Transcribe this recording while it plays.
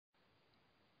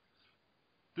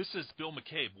This is Bill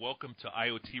McCabe. Welcome to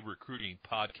IoT Recruiting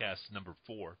Podcast number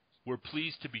 4. We're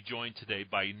pleased to be joined today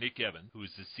by Nick Evan, who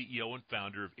is the CEO and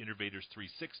founder of Innovators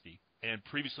 360 and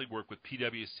previously worked with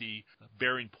PwC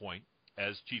Bearing Point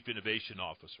as Chief Innovation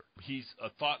Officer. He's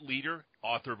a thought leader,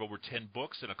 author of over 10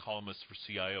 books, and a columnist for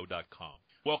CIO.com.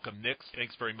 Welcome, Nick.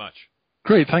 Thanks very much.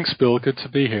 Great. Thanks, Bill. Good to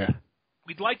be here.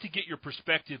 We'd like to get your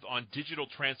perspective on digital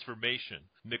transformation,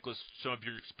 Nicholas, some of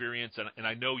your experience, and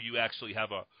I know you actually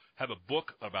have a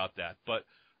book about that, but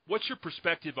what's your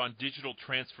perspective on digital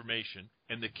transformation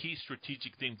and the key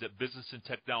strategic themes that business and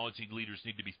technology leaders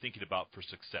need to be thinking about for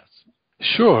success?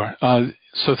 Sure.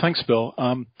 So thanks, Bill.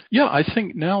 I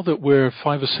think now that we're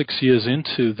 5 or 6 years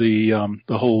into the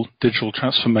whole digital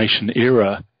transformation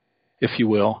era, if you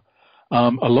will,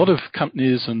 a lot of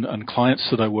companies and clients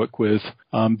that I work with,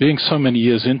 being so many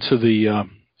years into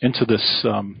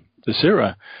this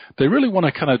era, they really want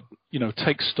to kind of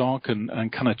take stock and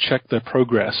kind of check their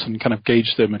progress and kind of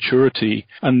gauge their maturity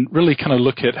and really kind of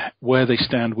look at where they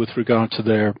stand with regard to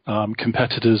their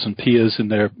competitors and peers in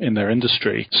their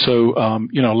industry. So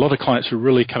a lot of clients are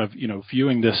really kind of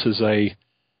viewing this as a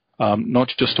not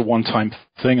just a one-time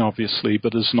thing, obviously,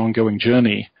 but as an ongoing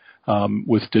journey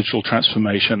with digital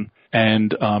transformation,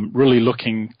 and really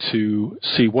looking to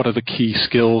see what are the key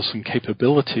skills and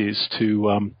capabilities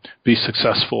to be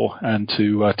successful and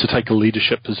to take a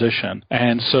leadership position.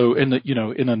 And so, in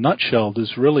a nutshell,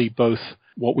 there's really both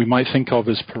what we might think of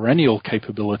as perennial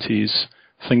capabilities,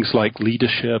 things like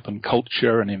leadership and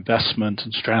culture and investment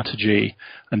and strategy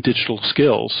and digital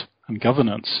skills and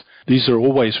governance. These are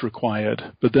always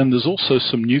required. But then there's also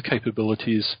some new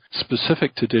capabilities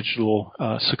specific to digital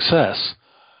success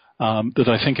that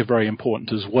I think are very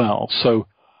important as well. So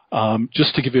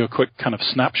just to give you a quick kind of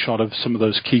snapshot of some of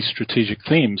those key strategic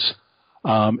themes,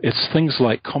 it's things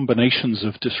like combinations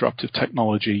of disruptive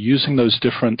technology, using those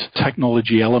different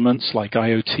technology elements like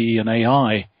IoT and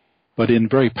AI, but in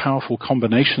very powerful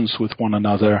combinations with one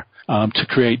another to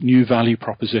create new value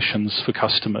propositions for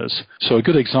customers. So a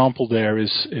good example there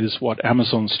is what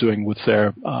Amazon's doing with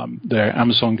their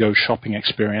Amazon Go shopping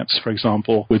experience, for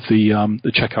example, with the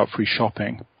checkout free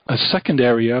shopping. A second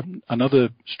area, another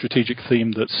strategic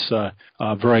theme that's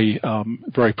very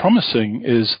promising,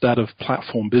 is that of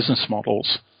platform business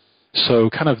models. So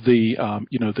kind of the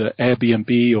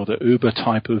Airbnb or the Uber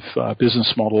type of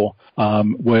business model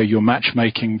where you're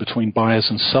matchmaking between buyers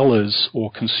and sellers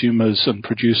or consumers and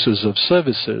producers of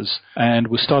services. And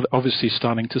we're obviously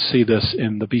starting to see this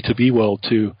in the B2B world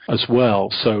too as well.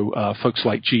 So folks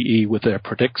like GE with their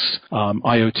Predix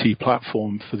IoT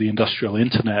platform for the industrial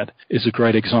internet is a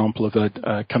great example of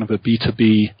a kind of a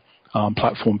B2B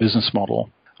platform business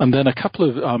model. And then a couple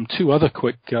of two other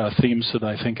quick themes that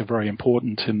I think are very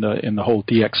important in the whole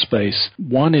DX space.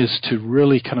 One is to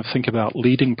really kind of think about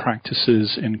leading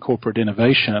practices in corporate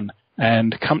innovation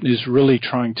and companies really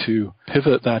trying to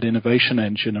pivot that innovation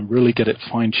engine and really get it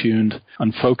fine-tuned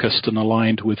and focused and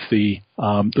aligned with the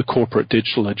corporate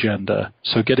digital agenda.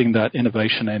 So getting that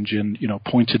innovation engine,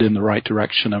 pointed in the right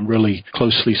direction and really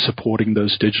closely supporting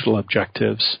those digital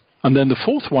objectives. And then the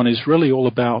fourth one is really all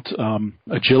about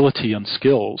agility and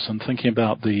skills and thinking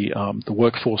about the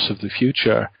workforce of the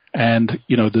future. And,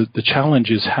 the challenge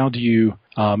is how do you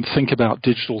think about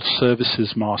digital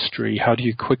services mastery? How do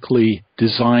you quickly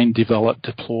design, develop,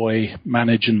 deploy,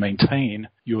 manage, and maintain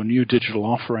your new digital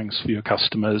offerings for your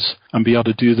customers and be able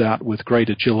to do that with great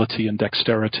agility and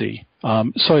dexterity?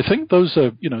 So I think those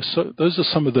are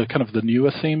some of the kind of the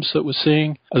newer themes that we're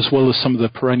seeing, as well as some of the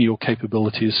perennial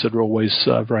capabilities that are always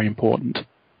very important.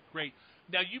 Great.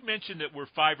 Now, you mentioned that we're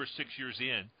 5 or 6 years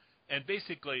in, and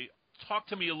basically talk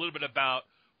to me a little bit about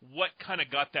what kind of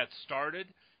got that started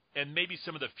and maybe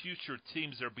some of the future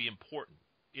themes that will be important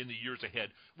in the years ahead.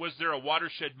 Was there a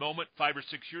watershed moment 5 or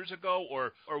 6 years ago,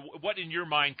 or what in your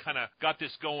mind kind of got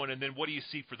this going, and then what do you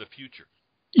see for the future?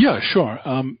 Yeah, sure.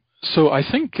 So I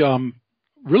think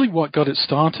really what got it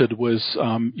started was,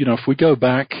 if we go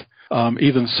back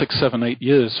even 6, 7, 8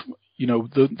 years,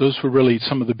 those were really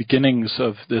some of the beginnings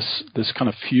of this kind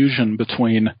of fusion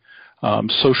between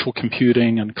social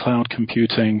computing and cloud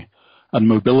computing and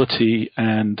mobility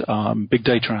and big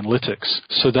data analytics.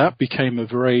 So that became a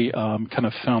very kind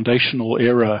of foundational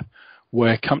era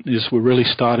where companies were really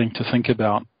starting to think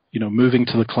about moving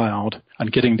to the cloud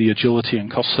and getting the agility and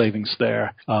cost savings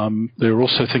there. They were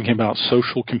also thinking about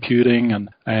social computing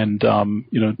and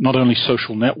not only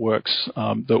social networks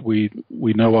that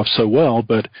we know of so well,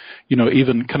 but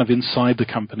even kind of inside the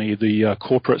company, the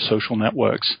corporate social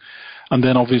networks. And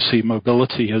then obviously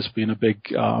mobility has been a big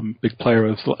player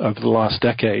over the last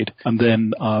decade. And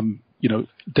then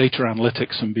data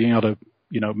analytics and being able to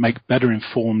make better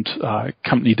informed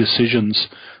company decisions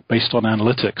based on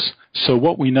analytics. So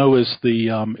what we know is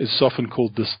is often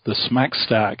called the SMAC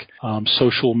stack,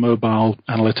 social, mobile,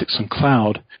 analytics, and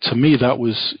cloud. To me, that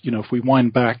was, if we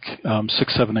wind back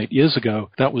 6, 7, 8 years ago,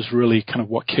 that was really kind of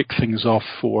what kicked things off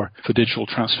for digital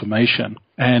transformation.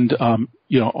 And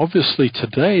obviously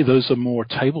today those are more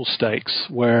table stakes,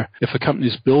 where if a company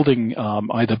is building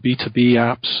either B2B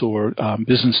apps or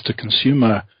business to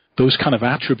consumer, those kind of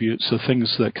attributes are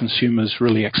things that consumers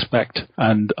really expect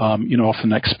and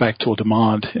often expect or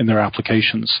demand in their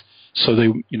applications. So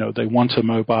they want a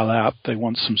mobile app, they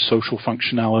want some social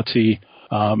functionality.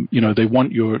 They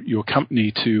want your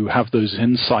company to have those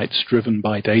insights driven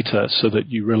by data so that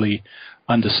you really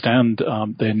understand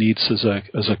their needs as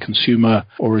a consumer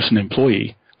or as an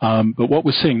employee. But what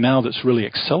we're seeing now that's really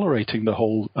accelerating the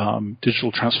whole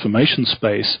digital transformation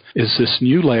space is this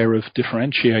new layer of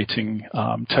differentiating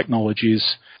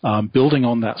technologies, building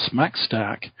on that SMAC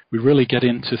stack. We really get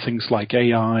into things like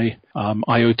AI,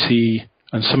 IOT,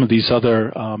 and some of these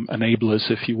other enablers,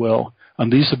 if you will.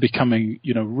 And these are becoming,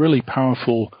 really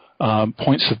powerful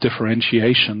points of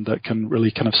differentiation that can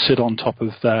really kind of sit on top of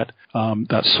that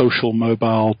social,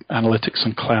 mobile, analytics,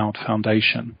 and cloud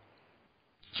foundation.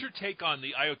 What's your take on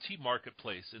the IoT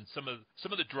marketplace and some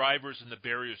of the drivers and the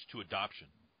barriers to adoption?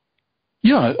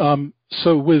 Yeah,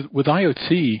 so with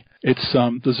IoT,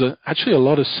 there's actually a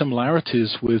lot of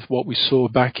similarities with what we saw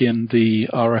back in the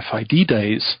RFID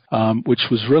days,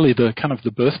 which was really the kind of the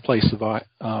birthplace of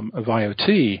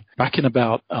IoT. Back in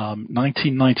about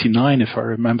 1999, if I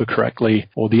remember correctly,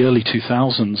 or the early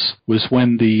 2000s, was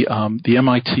when the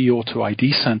MIT Auto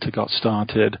ID Center got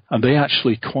started, and they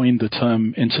actually coined the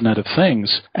term Internet of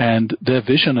Things. And their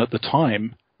vision at the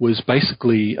time was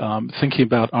basically thinking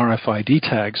about RFID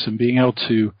tags and being able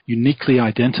to uniquely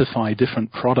identify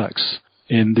different products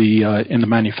in the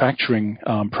manufacturing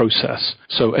process.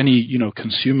 So any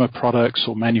consumer products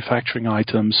or manufacturing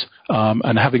items,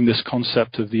 and having this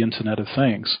concept of the Internet of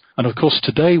Things. And of course,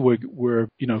 today we're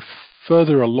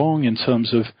further along in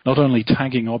terms of not only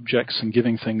tagging objects and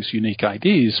giving things unique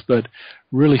IDs, but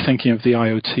really thinking of the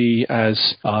IoT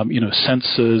as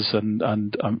sensors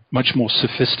and much more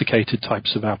sophisticated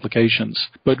types of applications.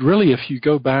 But really, if you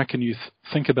go back and you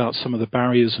think about some of the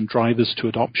barriers and drivers to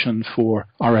adoption for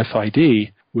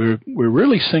RFID, we're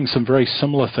really seeing some very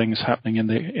similar things happening in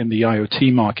the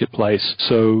IoT marketplace.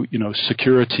 So,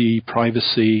 security,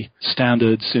 privacy,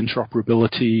 standards,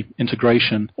 interoperability,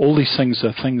 integration, all these things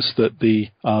are things that the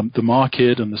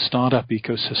market and the startup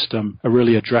ecosystem are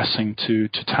really addressing to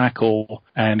tackle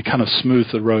and kind of smooth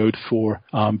the road for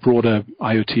broader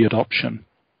IoT adoption.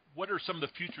 What are some of the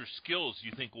future skills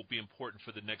you think will be important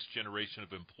for the next generation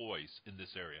of employees in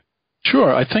this area?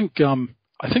 Sure. I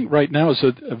think right now is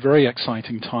a very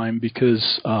exciting time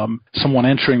because someone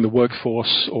entering the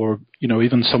workforce, or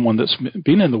even someone that's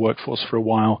been in the workforce for a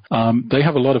while, they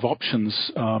have a lot of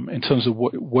options in terms of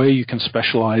where you can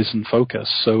specialize and focus.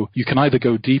 So you can either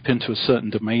go deep into a certain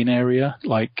domain area,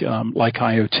 like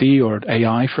IoT or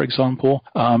AI, for example,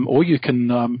 or you can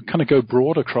kind of go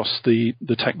broad across the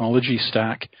technology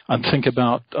stack and think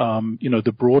about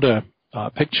the broader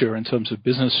picture in terms of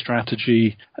business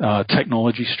strategy,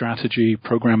 technology strategy,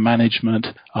 program management,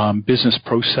 business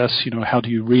process. How do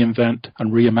you reinvent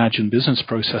and reimagine business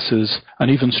processes, and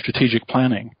even strategic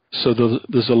planning. So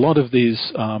there's a lot of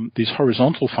these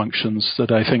horizontal functions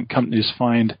that I think companies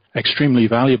find extremely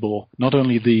valuable. Not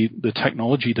only the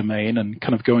technology domain and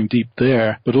kind of going deep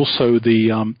there, but also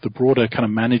the broader kind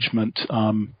of management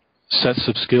sets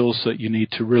of skills that you need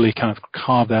to really kind of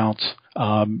carve out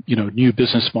new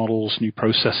business models, new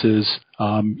processes,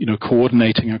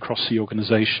 coordinating across the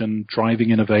organization,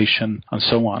 driving innovation, and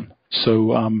so on.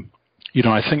 So,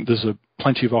 I think there's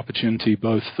plenty of opportunity,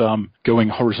 both going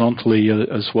horizontally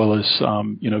as well as,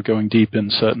 going deep in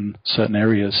certain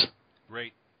areas.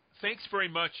 Great. Thanks very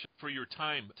much for your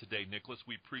time today, Nicholas.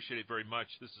 We appreciate it very much.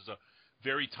 This is a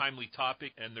very timely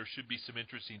topic, and there should be some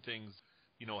interesting things,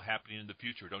 happening in the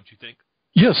future, don't you think?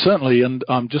 Yes, certainly. And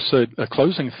just a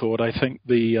closing thought, I think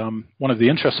one of the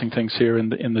interesting things here in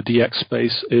the DX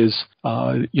space is,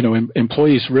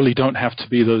 employees really don't have to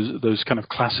be those kind of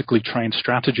classically trained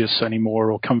strategists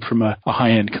anymore or come from a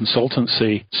high-end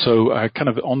consultancy. So kind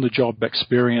of on-the-job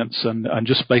experience and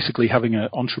just basically having an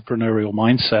entrepreneurial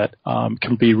mindset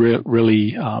can be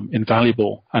really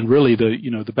invaluable. And really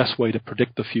the best way to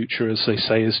predict the future, as they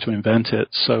say, is to invent it.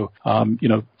 So,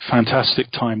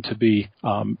 fantastic time to be,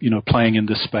 playing in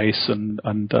this space and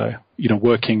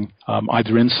working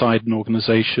either inside an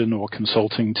organization or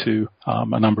consulting to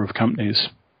a number of companies.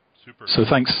 Super. So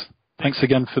thanks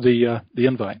again for the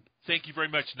invite. Thank you very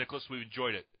much, Nicholas. We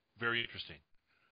enjoyed it. Very interesting.